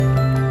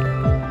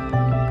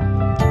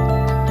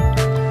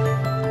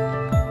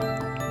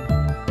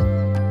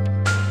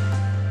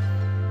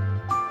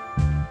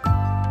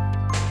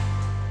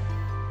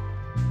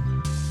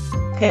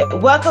Okay,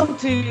 welcome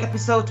to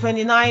episode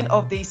 29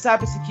 of the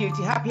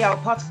Cybersecurity Happy Hour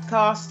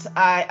podcast.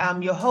 I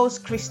am your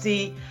host,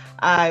 Christy.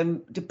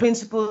 I'm the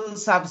principal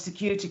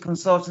cybersecurity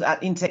consultant at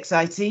Intex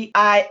IT.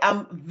 I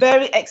am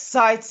very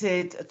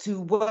excited to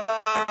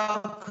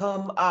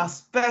welcome our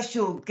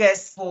special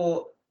guest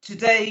for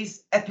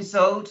today's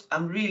episode.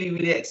 I'm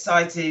really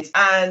excited.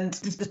 And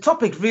the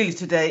topic really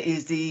today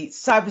is the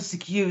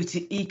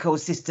cybersecurity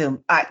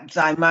ecosystem at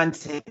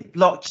Diamante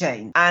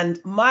Blockchain. And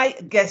my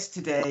guest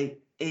today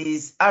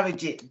is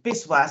Arijit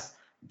Biswas,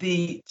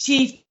 the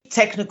Chief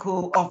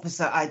Technical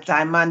Officer at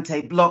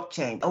Diamante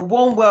Blockchain. A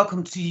warm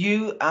welcome to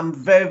you. I'm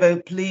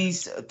very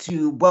pleased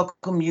to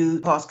welcome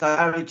you, Pascal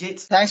Arijit.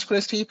 Thanks,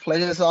 Christy.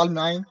 Pleasure is all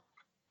mine.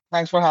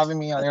 Thanks for having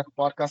me on your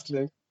podcast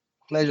today.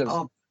 Pleasure.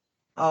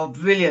 Oh,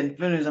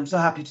 brilliant. I'm so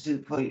happy to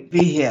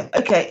be here.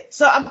 Okay,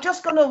 so I'm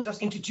just going to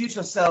introduce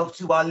yourself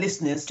to our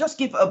listeners. Just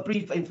give a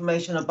brief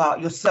information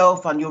about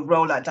yourself and your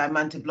role at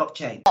Diamante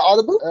Blockchain.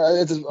 Audible?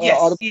 Yes.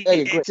 Audible.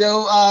 Okay, great.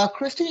 So,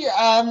 Christy,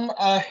 I'm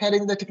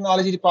heading the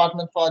technology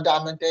department for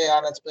Diamante,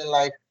 and it's been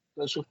like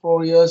close to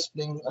 4 years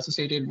being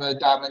associated with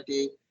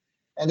Diamante.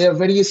 And there are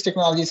various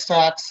technology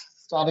stacks,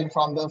 starting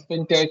from the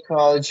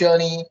fintech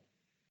journey,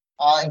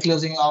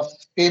 including of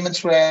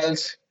payments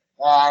rails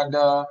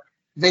and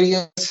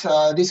various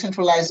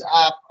decentralized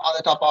app on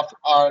the top of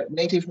our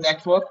native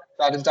network,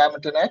 that is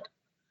Diamante.net.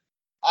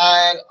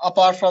 And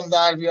apart from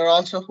that, we are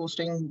also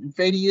hosting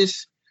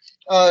various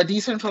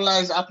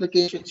decentralized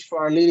applications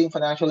for leading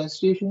financial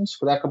institutions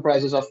that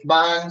comprises of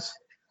banks,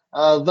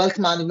 wealth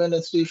management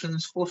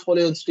institutions,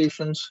 portfolio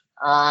institutions,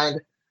 and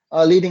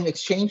leading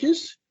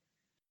exchanges.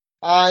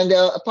 And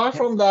apart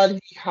from that, we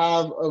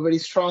have a very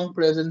strong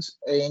presence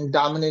in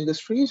diamond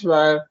industries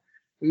where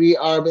we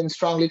are been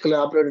strongly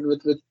collaborated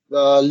with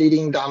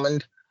leading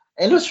diamond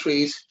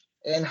industries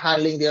in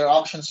handling their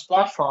auctions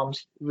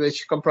platforms,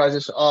 which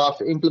comprises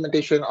of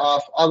implementation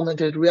of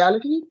augmented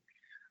reality,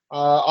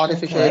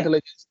 artificial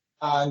intelligence,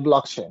 and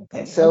blockchain.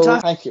 Okay, So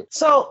fantastic. thank you.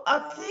 So I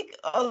think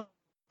a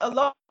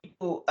lot of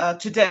people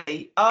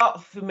today are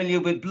familiar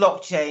with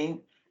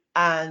blockchain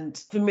and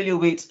familiar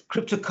with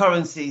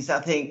cryptocurrencies. I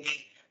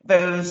think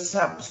various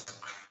types of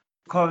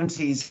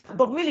currencies.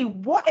 But really,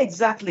 what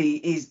exactly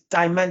is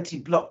Diamante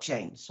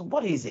blockchain? So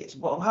what is it?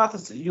 How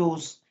does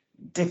yours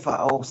differ,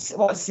 or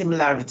what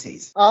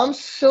similarities? I'll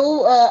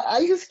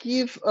just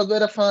give a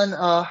bit of an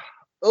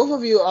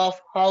overview of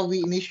how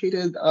we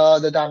initiated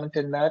the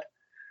Diamante.net.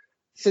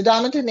 So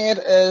Diamante.net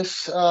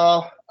is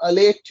a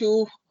layer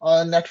 2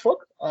 network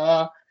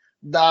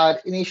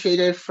that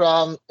initiated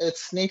from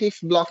its native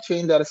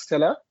blockchain, that is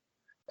Stellar,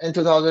 in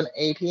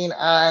 2018,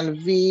 and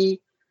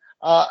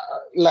uh,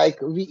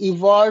 we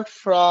evolved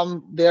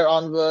from there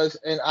onwards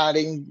in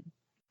adding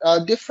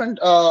different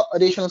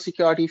additional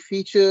security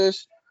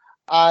features,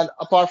 and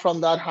apart from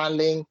that,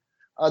 handling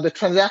the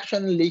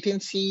transaction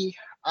latency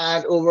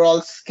and overall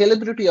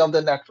scalability of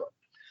the network.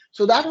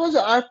 So that was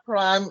our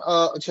prime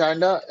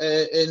agenda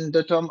in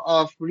the term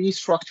of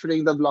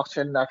restructuring the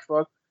blockchain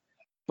network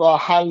for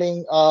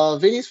handling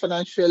various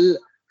financial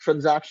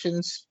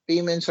transactions,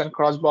 payments, and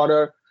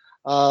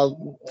uh,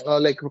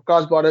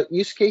 cross-border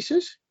use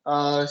cases.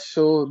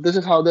 So this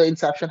is how the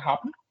inception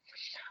happened.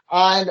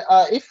 And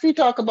if we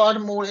talk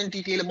about more in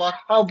detail about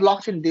how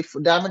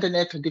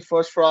Diamante.net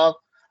differs from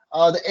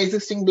the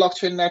existing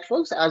blockchain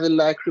networks, as in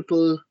like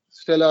Ripple,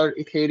 Stellar,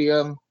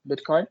 Ethereum,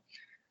 Bitcoin.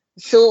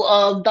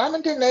 So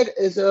Diamante.net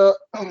is a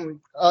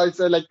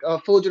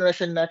fourth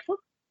generation network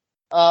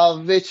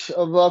which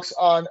works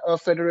on a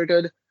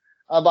federated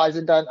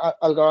Byzantine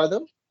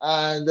algorithm,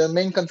 and the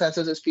main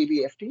consensus is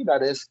PBFT,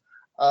 that is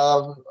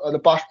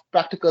the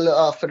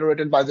practical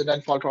federated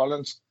Byzantine fault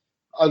tolerance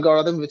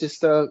algorithm, which is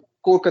the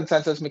core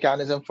consensus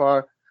mechanism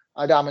for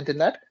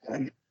Diamante.net.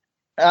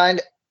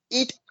 And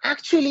it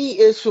actually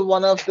is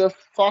one of the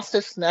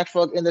fastest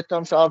network in the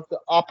terms of the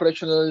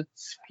operational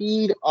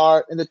speed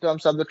or in the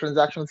terms of the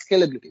transactional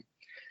scalability.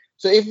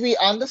 So if we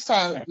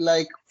understand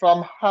like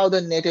from how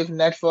the native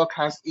network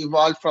has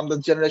evolved from the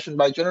generation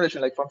by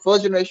generation, like from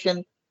first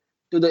generation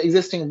to the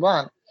existing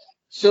one.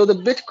 So the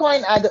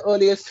Bitcoin at the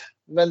earliest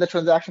when the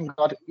transaction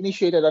got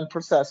initiated and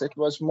processed, it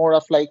was more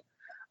of like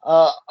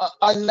a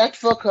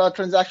network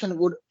transaction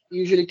would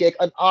usually take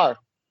an hour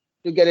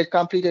to get it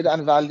completed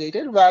and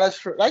validated.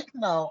 Whereas right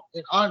now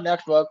in our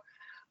network,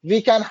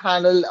 we can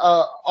handle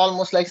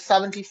almost like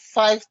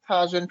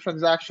 75,000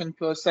 transactions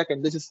per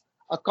second. This is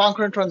a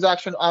concurrent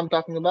transaction I'm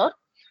talking about,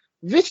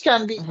 which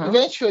can be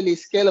eventually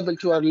scalable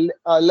to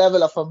a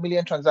level of 1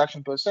 million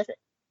transactions per second.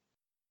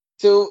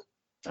 So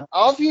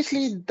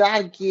obviously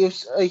that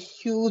gives a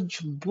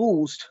huge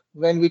boost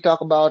when we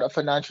talk about a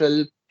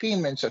financial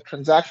payments or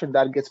transaction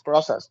that gets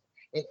processed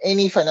in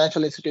any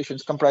financial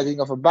institutions comprising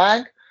of a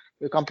bank,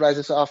 it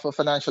comprises of a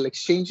financial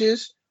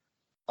exchanges,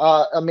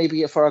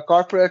 maybe for a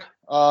corporate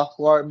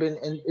who are been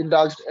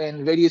indulged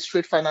in various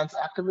trade finance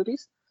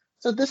activities.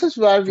 So this is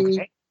where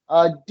we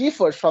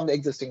differ from the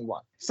existing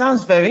one.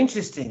 Sounds very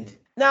interesting.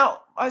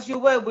 Now, as you're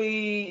aware,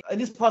 we in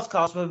this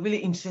podcast we're really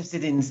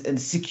interested in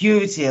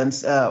security and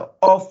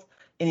of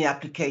any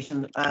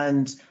application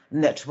and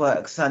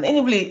networks and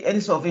any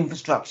sort of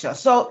infrastructure.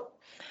 So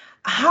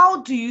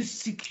how do you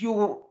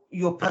secure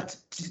your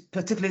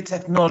particular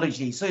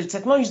technology? So the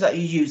technology that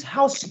you use,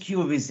 how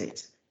secure is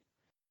it?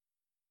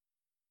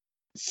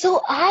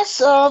 So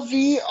as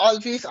we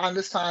always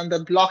understand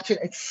the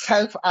blockchain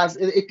itself as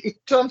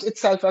it terms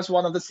itself as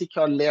one of the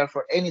secure layer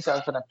for any sort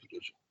of an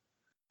application.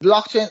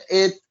 Blockchain,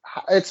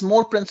 its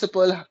more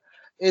principle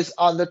is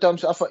on the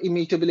terms of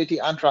immutability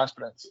and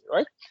transparency,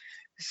 right?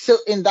 So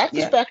in that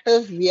Yeah.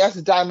 perspective, yes,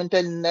 Diamond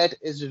Net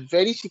is a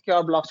very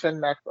secure blockchain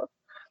network,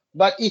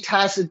 but it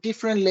has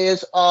different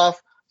layers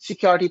of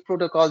security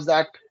protocols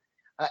that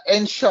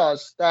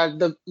ensures that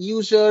the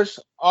users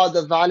or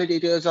the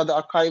validators or the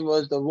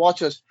archivers, the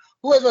watchers,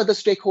 whoever the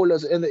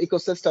stakeholders in the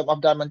ecosystem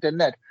of Diamond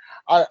Net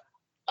are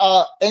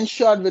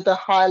ensured with a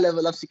high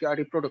level of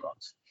security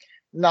protocols.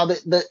 Now,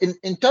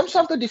 in terms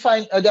of the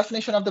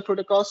definition of the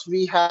protocols,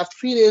 we have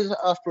 3 layers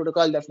of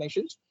protocol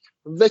definitions,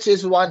 which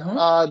is one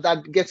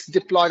that gets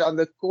deployed on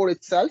the core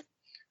itself,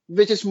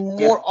 which is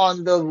more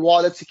on the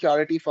wallet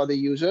security for the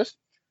users.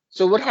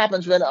 So what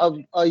happens when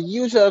a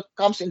user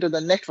comes into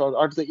the network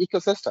or the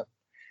ecosystem?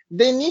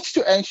 They need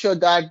to ensure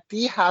that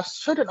they have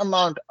certain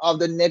amount of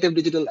the native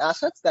digital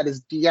assets, that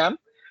is DM,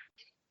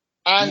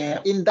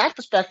 and in that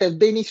perspective,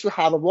 they need to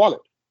have a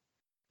wallet.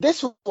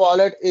 This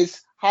wallet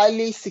is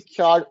highly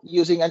secured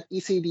using an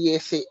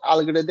ECDSA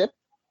algorithm,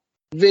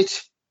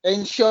 which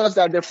ensures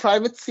that their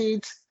private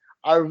seeds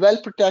are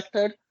well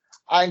protected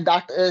and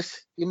that is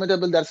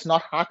immutable, that's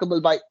not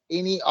hackable by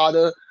any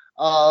other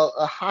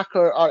a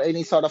hacker or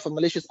any sort of a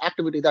malicious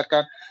activity that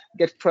can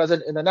get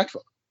present in the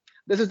network.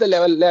 This is the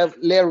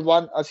layer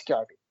 1 of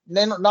security.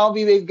 Then now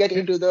we will get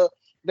into the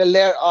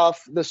layer of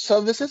the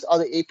services or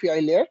the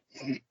API layer.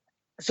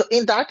 So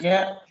in that,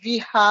 we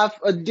have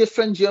a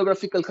different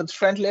geographical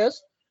constraint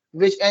layers,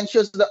 which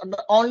ensures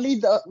that only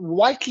the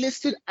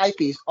whitelisted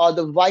IPs or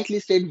the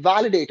whitelisted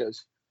validators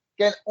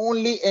can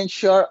only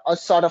ensure a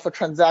sort of a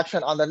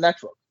transaction on the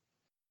network.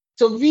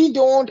 So we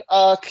don't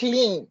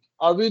claim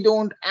or we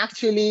don't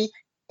actually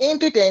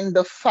entertain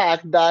the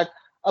fact that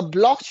a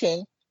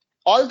blockchain,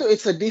 although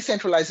it's a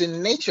decentralized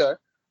in nature,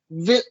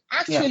 will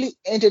actually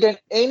entertain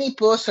any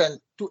person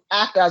to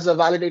act as a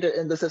validator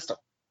in the system.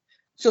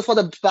 So for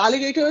the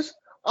validators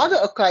or the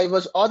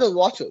archivers or the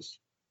watchers,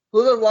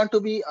 whoever want to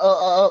be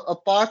a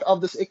part of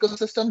this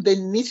ecosystem, they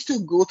need to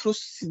go through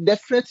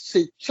definite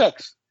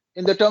checks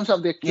in the terms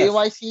of their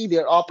KYC,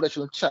 their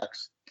operational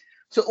checks.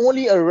 So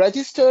only a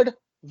registered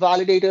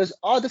validators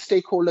or the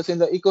stakeholders in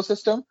the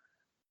ecosystem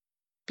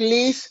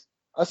place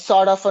a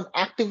sort of an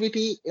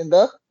activity in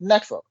the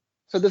network.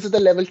 So this is the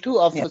level 2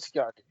 of the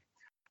security.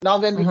 Now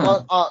when we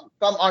come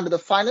on to the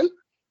final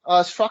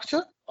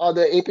structure or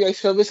the API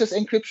services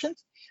encryption.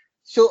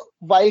 So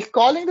while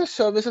calling the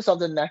services of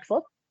the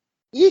network,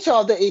 each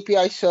of the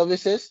API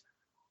services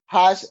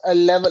has a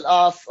level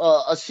of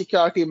a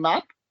security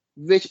map,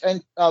 which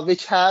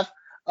have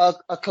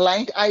a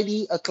client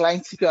ID, a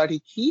client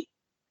security key,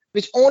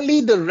 which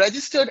only the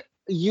registered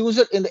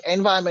user in the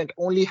environment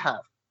only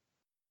have.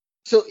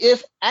 So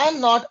if I'm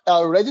not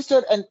a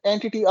registered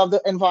entity of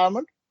the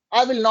environment,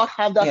 I will not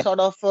have that sort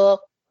of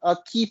a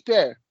key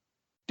pair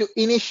to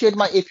initiate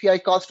my API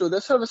calls to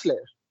the service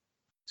layer.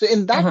 So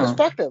in that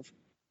perspective,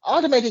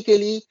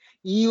 automatically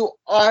you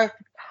are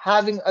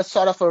having a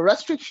sort of a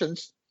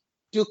restrictions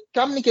to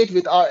communicate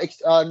with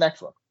our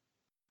network.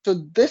 So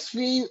this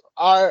way,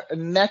 our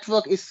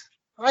network is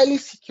highly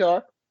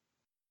secure.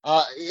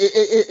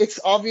 It's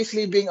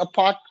obviously being a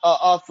part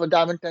of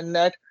Diamond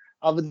Net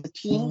with the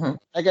team.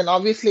 I can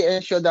obviously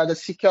ensure that the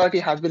security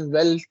has been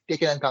well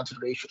taken in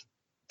consideration,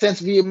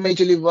 since we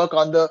majorly work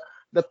on the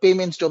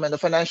payments domain, the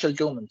financial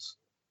domains.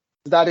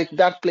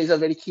 That plays a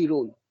very key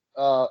role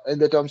in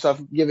the terms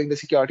of giving the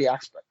security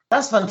aspect.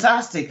 That's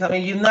fantastic. I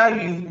mean,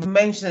 you've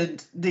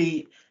mentioned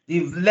the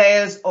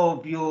layers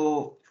of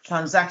your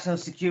transactional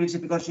security,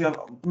 because you have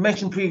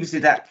mentioned previously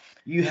that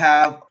you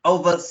have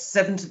over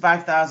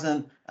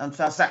 75,000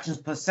 transactions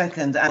per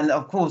second. And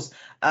of course,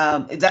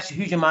 it's actually a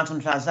huge amount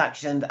of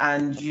transactions.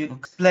 And you've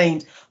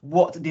explained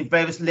what the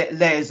various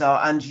layers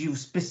are. And you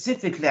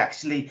specifically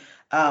actually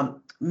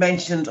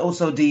mentioned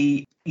also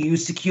you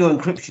use secure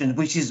encryption,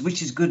 which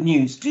is good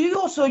news. Do you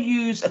also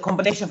use a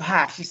combination of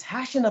hash? Is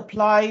hashing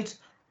applied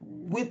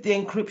with the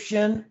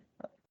encryption,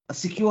 a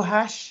secure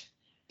hash?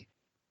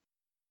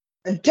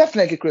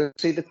 Definitely, Chris.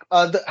 See,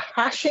 the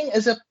hashing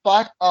is a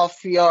part of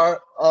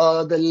your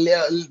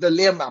the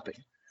layer mapping.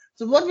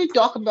 So what we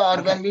talk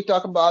about when we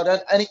talk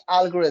about any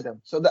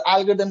algorithm, so the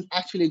algorithm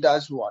actually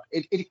does what?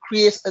 It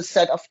creates a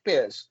set of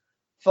pairs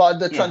for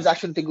the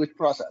transaction integrity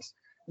process.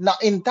 Now,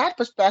 in that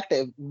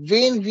perspective,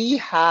 when we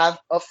have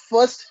a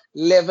first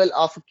level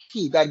of a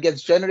key that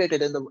gets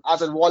generated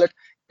as a wallet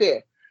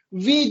pair,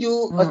 we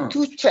do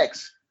 2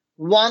 checks.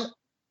 One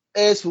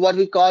is what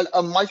we call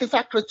a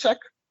multi-factor check,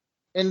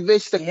 in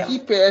which the key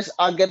pairs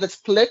are get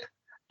split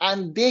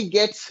and they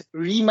get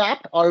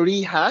remapped or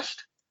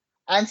rehashed.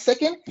 And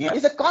second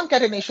is a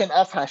concatenation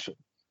of hashing.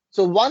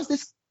 So once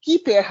this key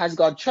pair has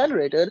got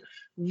generated,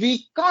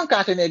 we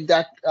concatenate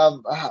the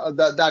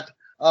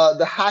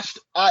hashed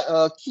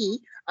key,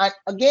 and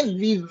again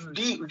we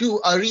do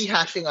a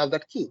rehashing of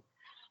that key.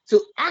 So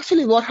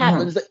actually, what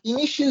happens? The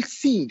initial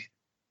seed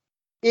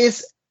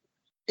is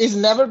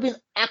never been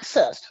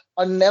accessed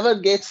or never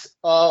gets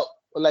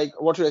like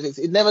what should I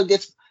say? It never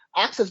gets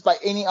accessed by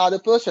any other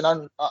person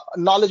or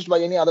acknowledged by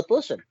any other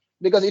person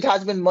because it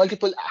has been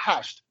multiple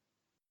hashed.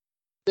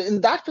 So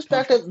in that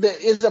perspective, there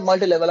is a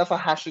multi-level of a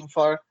hashing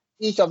for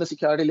each of the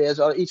security layers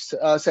or each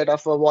set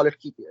of wallet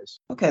key pairs.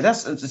 Okay,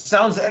 it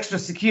sounds extra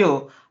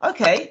secure.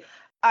 Okay,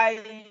 I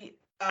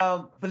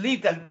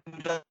believe that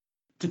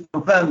to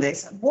confirm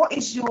this, what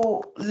is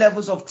your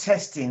levels of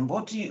testing?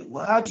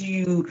 How do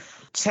you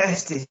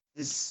test it?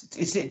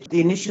 Is it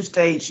the initial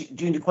stage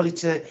during the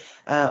quality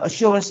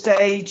assurance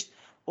stage,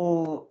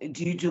 or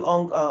do you do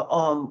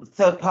on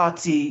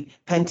third-party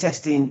pen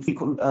testing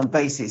frequent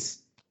basis?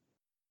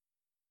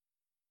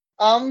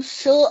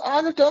 So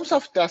on the terms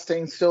of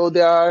testing, so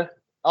there are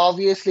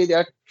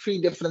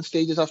three different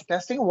stages of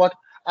testing. What,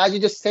 as you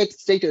just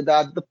stated,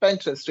 that the pen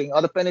testing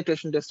or the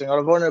penetration testing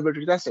or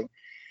vulnerability testing.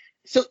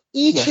 So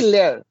each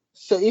layer.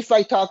 So if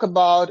I talk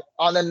about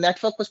on a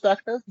network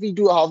perspective, we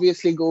do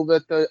obviously go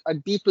with a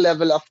deep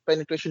level of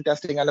penetration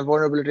testing and a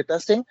vulnerability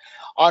testing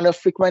on a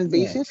frequent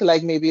basis,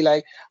 like maybe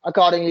like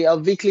accordingly a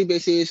weekly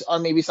basis, or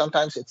maybe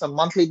sometimes it's a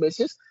monthly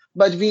basis.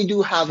 But we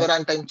do have a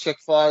runtime check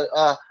for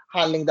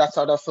handling that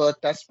sort of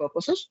test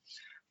purposes.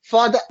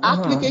 For the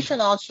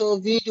application also,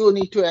 we do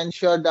need to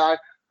ensure that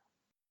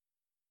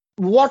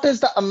what is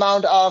the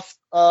amount of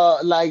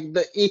like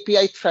the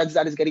API threads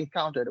that is getting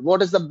counted?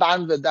 What is the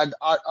bandwidth that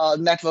our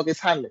network is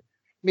handling?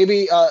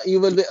 Maybe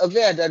you will be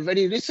aware that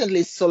very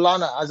recently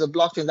Solana as a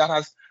blockchain that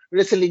has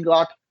recently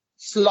got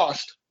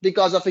sloshed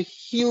because of a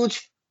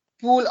huge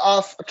pool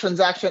of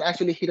transaction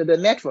actually hit the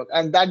network,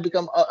 and that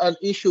become an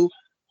issue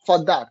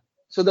for that.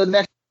 So the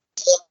network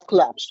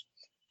collapsed.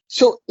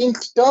 So in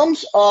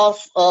terms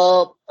of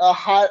a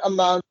high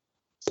amount,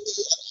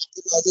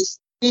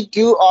 we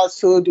do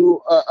also do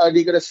a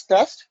rigorous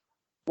test,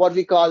 what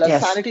we call a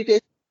sanity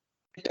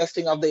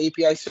testing of the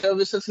API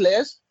services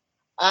layers.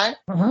 And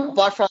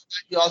apart from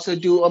that, we also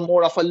do a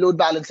more of a load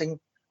balancing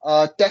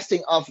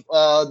testing of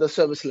the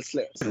serviceless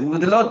layers.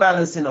 With the load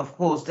balancing, of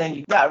course,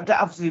 then that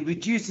obviously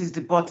reduces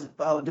the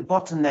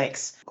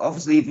bottlenecks.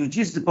 Obviously, if you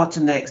reduce the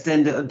bottlenecks,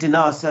 then the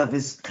denial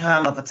service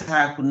kind of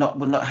attack will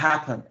not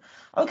happen.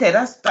 Okay,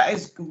 that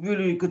is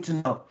really good to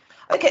know.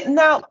 Okay,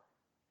 now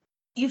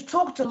you've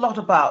talked a lot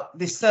about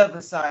the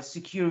server side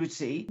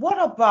security. What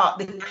about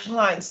the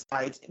client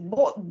side?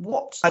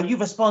 What are you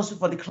responsible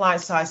for the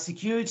client side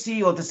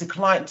security, or does the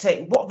client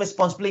take what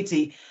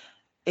responsibility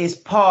is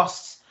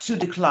passed to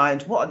the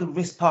client? What are the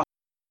risks passed?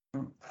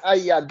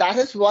 Yeah, that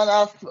is one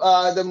of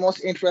the most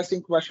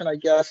interesting question, I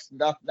guess,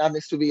 that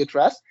needs to be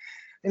addressed.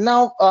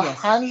 Now,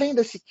 handling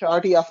the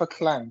security of a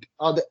client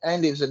or the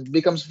end user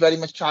becomes very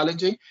much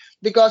challenging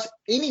because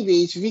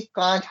anyways, we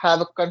can't have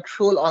a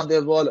control on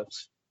their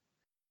wallets.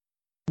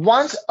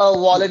 Once a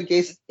wallet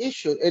gets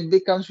issued, it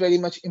becomes very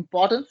much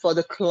important for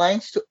the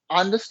clients to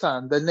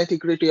understand the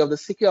nitty-gritty of the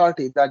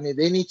security that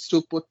they need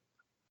to put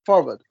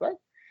forward, right?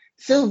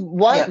 So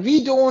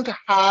we don't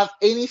have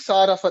any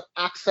sort of an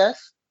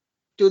access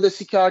to the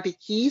security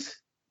keys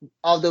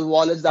of the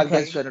wallets that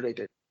gets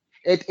generated.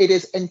 It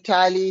is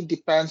entirely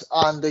depends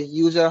on the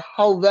user,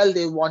 how well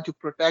they want to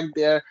protect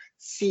their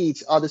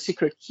seeds or the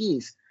secret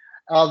keys,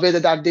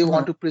 whether that they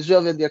want to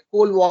preserve in their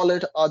cold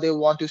wallet or they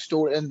want to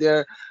store in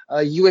their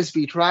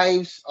USB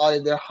drives or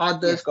in their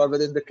hard disk or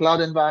within the cloud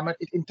environment.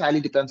 It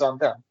entirely depends on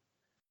them.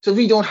 So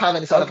we don't have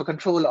any sort of a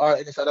control or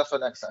any sort of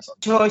an access.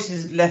 Choice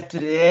is left to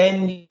the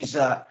end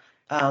user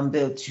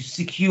to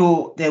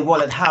secure their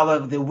wallet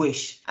however they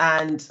wish,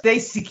 and they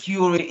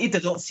secure it. If they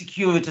don't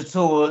secure it at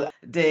all,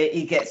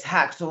 it gets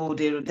hacked, or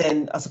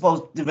then I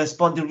suppose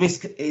the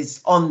risk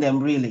is on them,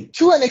 really.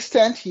 To an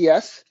extent,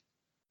 yes.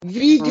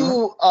 We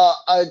do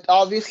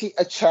obviously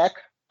a check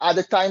at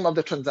the time of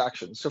the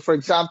transaction. So for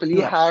example,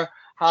 you are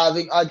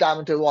having a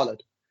Diamanter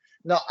wallet.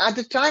 Now, at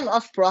the time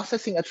of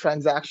processing a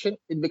transaction,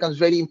 it becomes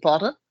very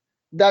important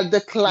that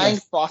the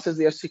client passes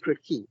their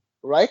secret key,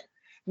 right?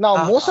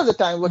 Now, most of the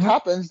time, what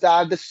happens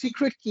that the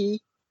secret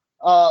key,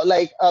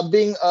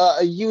 being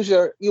a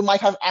user, you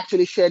might have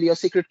actually shared your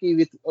secret key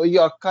with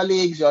your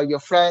colleagues or your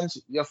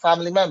friends, your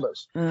family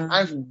members.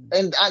 And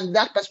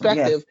that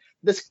perspective,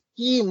 this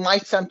key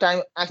might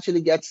sometimes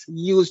actually gets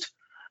used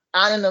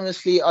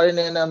anonymously or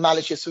in a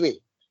malicious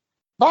way.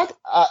 But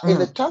in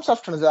the terms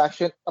of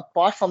transaction,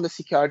 apart from the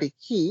security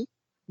key,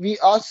 we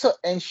also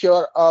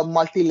ensure a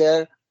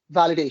multi-layer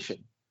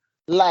validation.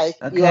 Like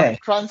you are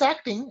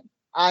transacting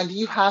and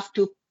you have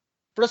to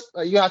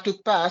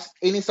pass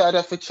any sort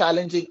of a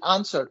challenging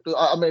answer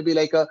to maybe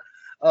like a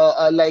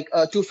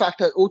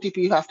two-factor OTP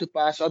you have to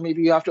pass, or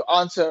maybe you have to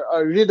answer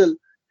a riddle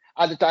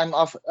at the time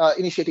of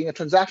initiating a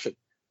transaction,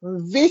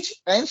 which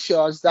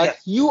ensures that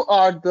you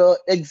are the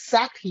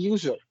exact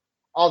user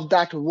of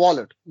that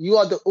wallet. You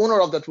are the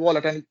owner of that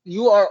wallet, and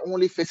you are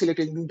only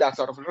facilitating that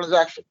sort of a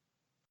transaction.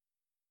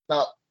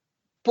 Now,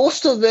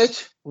 post of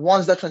which,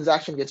 once the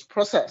transaction gets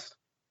processed,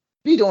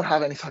 we don't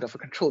have any sort of a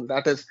control.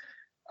 That is,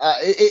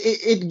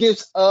 it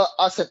gives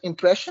us an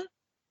impression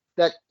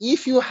that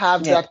if you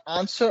have Yeah, that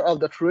answer of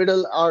that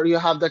riddle or you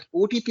have that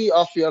OTP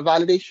of your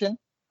validation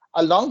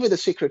along with the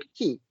secret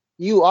key,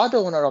 you are the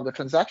owner of the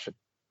transaction.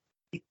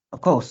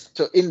 of course.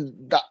 So in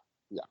that,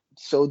 yeah.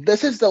 So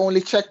this is the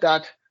only check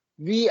that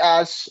we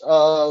as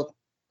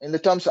in the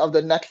terms of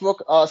the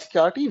network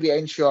security, we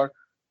ensure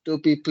to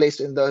be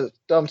placed in the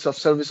terms of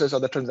services or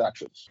the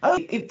transactions.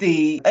 If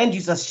the end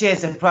user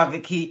shares a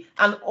private key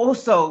and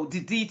also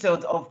the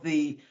details of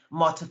the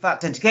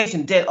multi-factor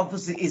authentication, then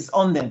obviously is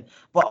on them.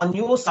 But on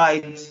your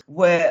side,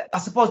 where I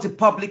suppose the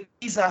public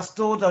keys are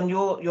stored on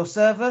your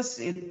servers,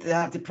 if they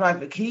have the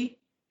private key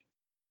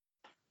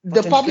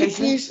The public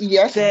authentication, keys,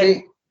 yes,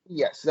 then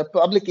the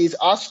public keys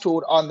are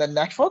stored on the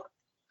network,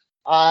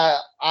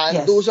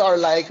 and those yes, are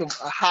like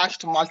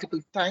hashed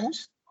multiple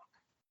times.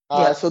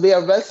 yeah. So they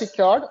are well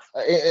secured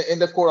in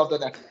the core of the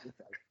network.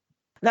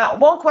 Now,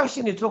 one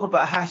question you talk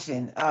about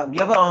hashing, you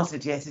haven't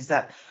answered yet, is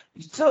that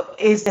so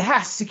is the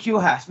hash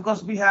secure hash?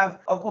 Because we have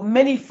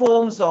many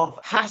forms of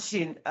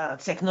hashing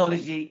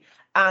technology,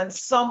 and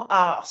some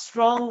are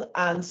strong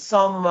and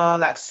some are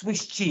like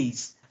Swiss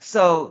cheese.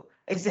 So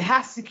is the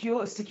hash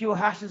secure, a secure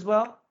hash as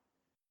well?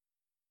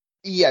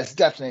 Yes,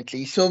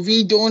 definitely. So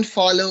we don't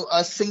follow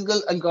a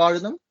single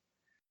algorithm.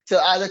 So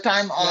at the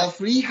time Yeah. of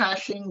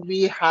rehashing,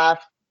 we have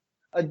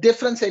a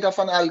different set of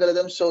an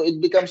algorithm. So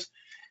it becomes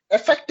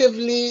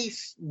effectively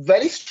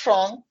very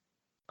strong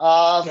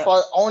Yeah.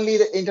 for only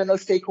the internal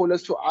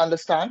stakeholders to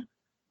understand.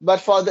 But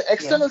for the Yeah.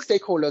 external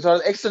stakeholders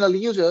or external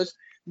users,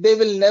 they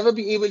will never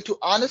be able to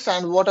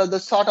understand what are the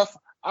sort of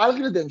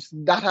algorithms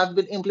that have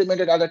been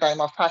implemented at the time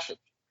of hashing.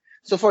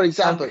 So, for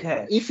example,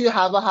 Okay. if you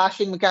have a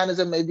hashing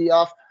mechanism maybe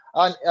of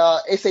an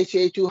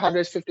SHA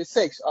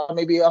 256 or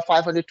maybe a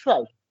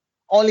 512,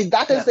 only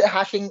that is Yeah. the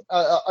hashing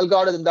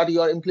algorithm that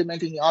you are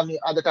implementing on the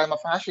other time of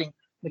hashing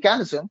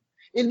mechanism.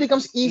 It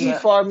becomes easy Yeah.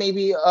 for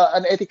maybe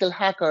an ethical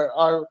hacker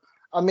or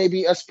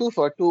maybe a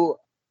spoofer to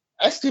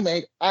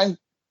estimate and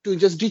to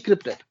just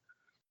decrypt it.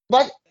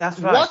 But That's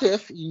right. what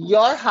if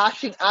your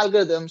hashing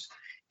algorithms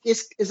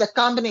is a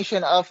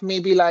combination of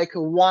maybe like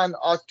one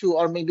or two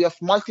or maybe of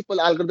multiple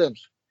algorithms?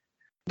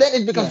 Then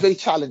it becomes very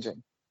Yes.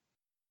 challenging.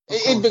 Of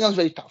It becomes course.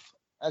 very tough.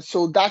 And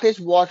so that is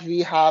what we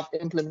have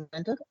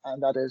implemented,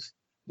 and that is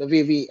the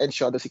way we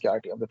ensure the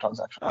security of the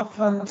transaction. Oh,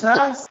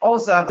 fantastic.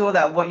 Also, I feel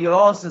that what your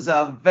answers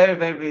are very,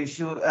 very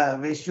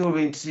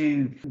reassuring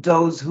to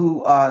those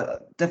who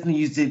are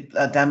definitely use the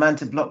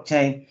Diamante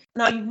blockchain.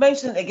 Now, you've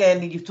mentioned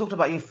again, you've talked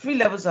about your three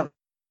levels of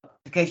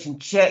application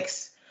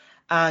checks,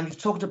 and you've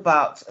talked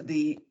about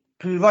the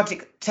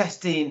periodic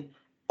testing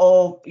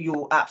of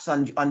your apps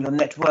on your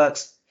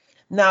networks.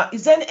 Now,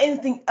 is there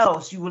anything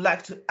else you would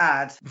like to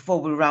add before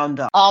we round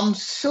up?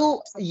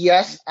 So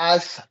yes,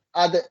 as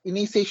at the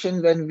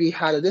initiation when we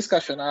had a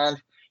discussion,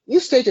 and you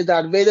stated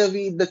that whether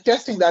the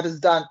testing that is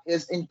done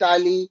is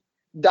entirely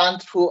done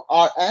through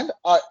our end,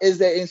 or is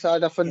there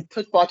inside of a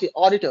third party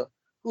auditor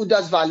who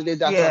does validate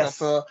that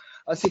sort of Yes,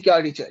 a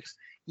security checks?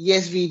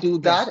 Yes, we do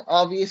that. yes.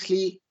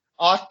 Obviously,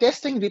 our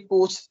testing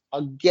reports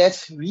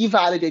gets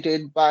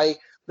revalidated by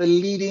the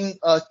leading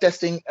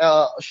testing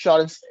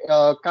assurance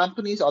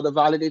companies or the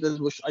validators,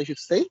 which I should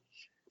say.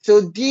 So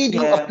they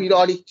do a Yeah,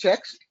 periodic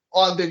checks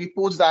on the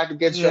reports that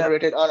gets yeah.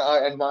 generated on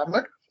our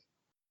environment.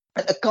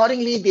 And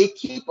accordingly, they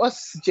keep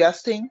us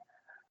suggesting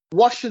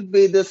what should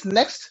be this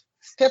next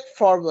step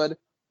forward,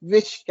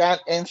 which can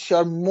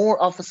ensure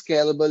more of a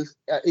scalable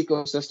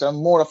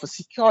ecosystem, more of a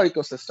secure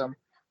ecosystem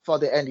for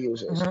the end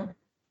users. Hmm.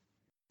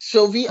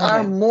 So we are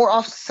Okay. more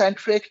of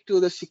centric to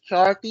the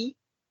security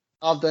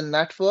of the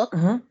network.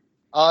 Hmm.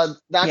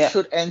 That Yeah.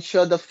 should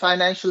ensure the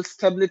financial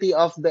stability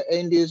of the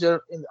end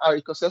user in our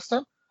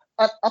ecosystem.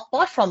 And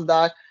apart from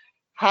that,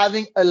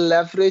 having a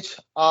leverage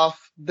of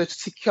the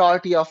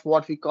security of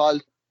what we call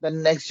the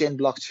next gen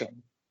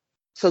blockchain.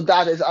 So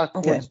that is our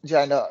core Okay.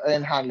 agenda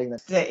in handling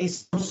this. There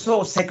is some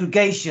sort of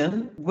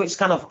segregation, which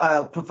kind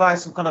of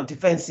provides some kind of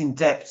defense in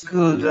depth.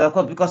 Good,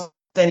 because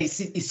then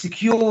it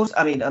secures,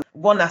 I mean,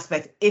 one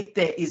aspect if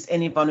there is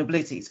any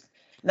vulnerabilities.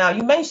 Now,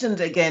 you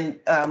mentioned again,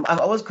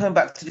 I was coming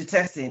back to the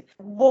testing.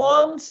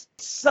 Because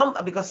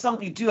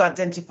some you do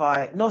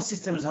identify, no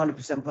system is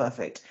 100%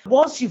 perfect.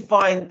 Once you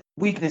find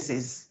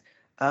weaknesses,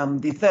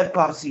 the third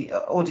party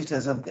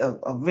auditors have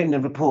written a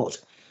report.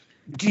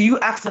 Do you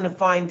act on the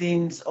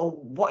findings, or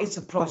what is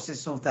the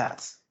process of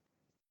that?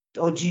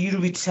 Or do you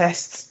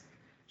retest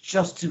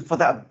just for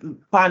that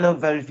final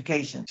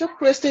verification? So,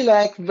 Christy,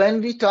 like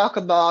when we talk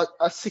about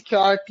a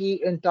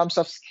security in terms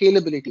of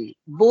scalability,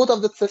 Yeah, both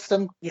of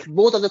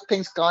the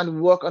things can't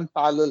work on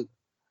parallel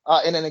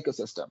in an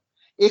ecosystem.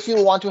 If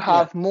you want to yeah,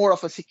 have more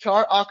of a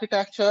secure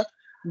architecture,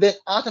 then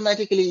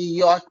automatically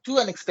you're to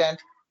an extent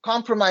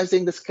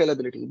compromising the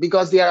scalability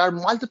because there are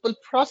multiple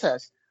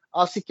process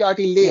of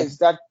security yeah. layers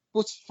that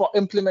puts for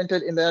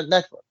implemented in the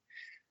network.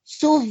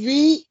 So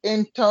we,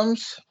 in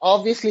terms,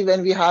 obviously,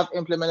 when we have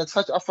implemented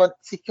such of a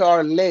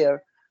secure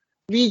layer,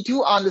 we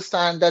do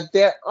understand that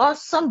there are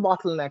some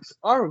bottlenecks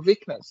or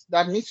weakness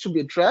that needs to be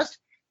addressed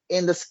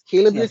in the Yes.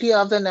 scalability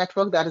of the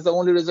network. That is the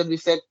only reason we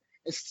said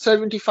it's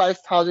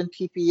 75,000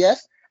 TPS,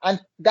 and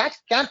that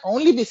can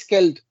only be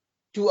scaled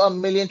to 1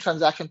 million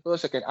transactions per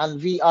second.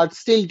 And we are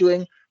still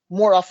doing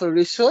more of a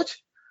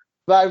research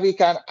where we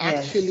can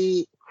Yes.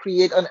 actually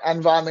create an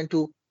environment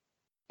to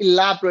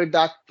elaborate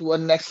that to a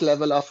next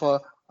level of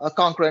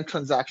concurrent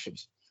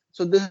transactions.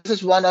 So this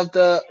is one of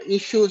the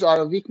issues or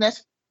a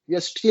weakness we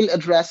are still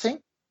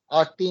addressing.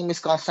 Our team is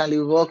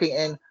constantly working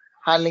in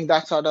handling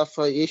that sort of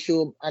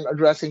issue and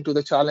addressing to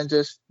the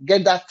challenges,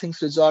 get that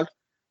things resolved.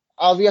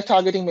 We are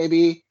targeting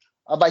maybe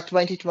by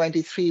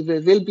 2023, we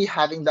will be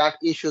having that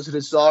issues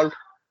resolved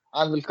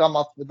and will come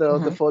up with the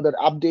Mhm. further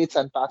updates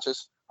and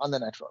patches on the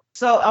network.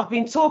 So I've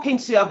been speaking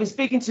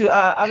to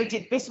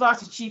Arijit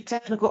Biswas, Chief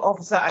Technical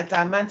Officer at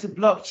Diamante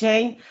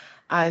Blockchain,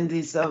 and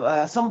is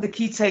some of the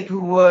key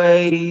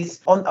takeaways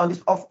on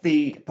this of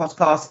the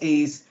podcast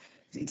is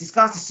to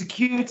discuss the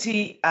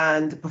security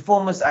and the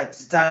performance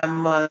at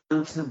Diamante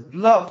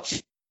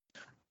Blockchain.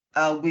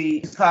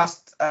 We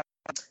discussed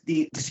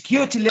the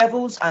security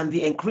levels and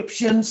the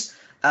encryptions,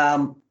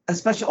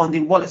 especially on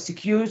the wallet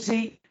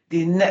security,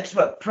 the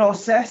network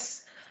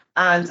process,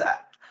 and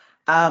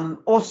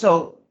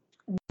also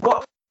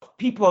what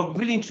people are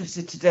really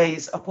interested today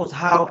is, of course,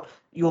 how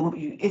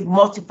if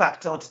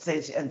multi-factor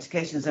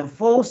authentication is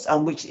enforced,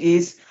 and which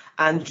is,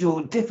 and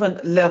your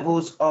different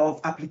levels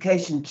of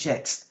application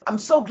checks. I'm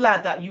so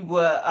glad that you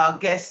were our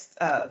guest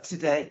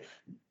today.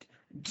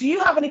 Do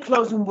you have any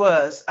closing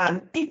words?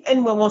 And if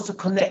anyone wants to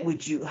connect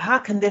with you, how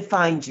can they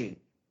find you?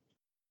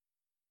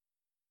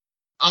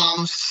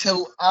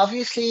 So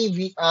obviously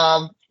we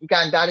you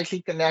can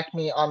directly connect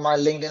me on my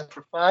LinkedIn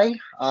profile.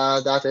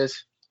 That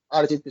is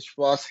Arjit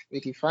Biswas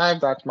 85.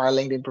 That's my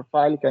LinkedIn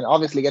profile. You can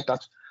obviously get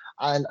touch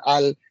and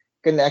I'll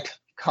connect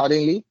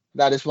accordingly.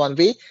 That is one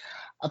way.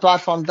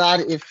 Apart from that,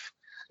 if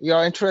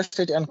you're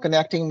interested in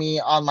connecting me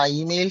on my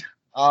email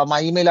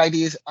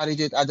ID is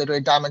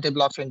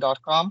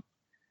arijit@diamanteblockchain.com.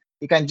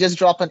 You can just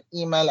drop an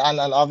email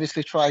and I'll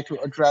obviously try to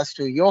address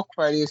to your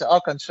queries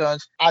or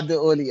concerns at the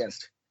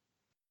earliest.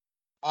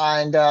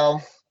 And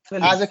as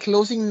Brilliant. a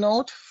closing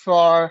note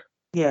for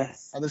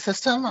Yes. the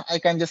system, I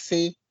can just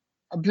say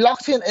a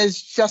blockchain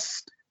is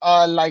just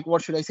like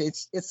what should I say?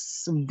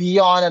 It's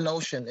beyond an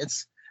ocean.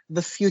 It's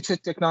the future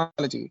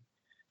technology.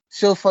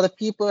 So for the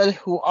people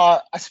who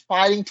are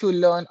aspiring to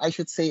learn, I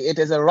should say it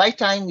is a right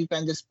time. You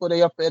can just put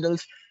your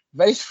pedals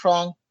very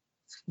strong.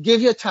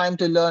 Give your time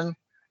to learn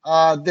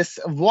this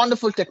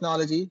wonderful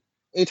technology.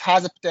 It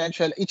has a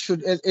potential.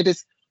 It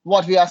is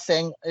what we are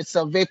saying. It's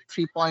a Web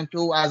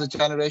 3.2 as a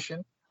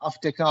generation of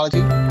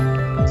technology.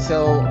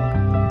 So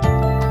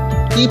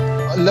keep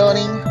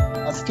learning,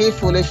 stay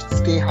foolish,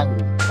 stay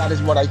hungry. That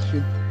is what I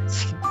should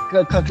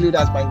conclude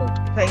as my note.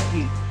 Thank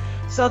you.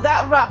 So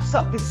that wraps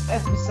up this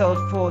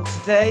episode for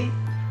today.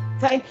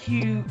 Thank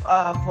you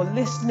for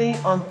listening.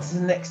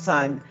 Until next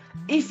time.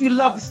 If you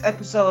love this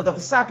episode of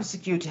the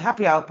Cybersecurity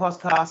Happy Hour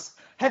podcast,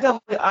 head over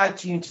to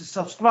iTunes to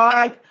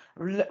subscribe,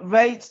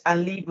 rate,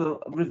 and leave a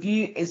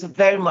review. It's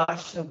very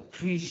much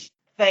appreciated.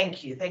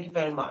 Thank you. Thank you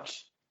very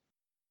much.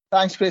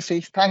 Thanks,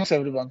 Christy. Thanks,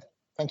 everyone.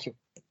 Thank you.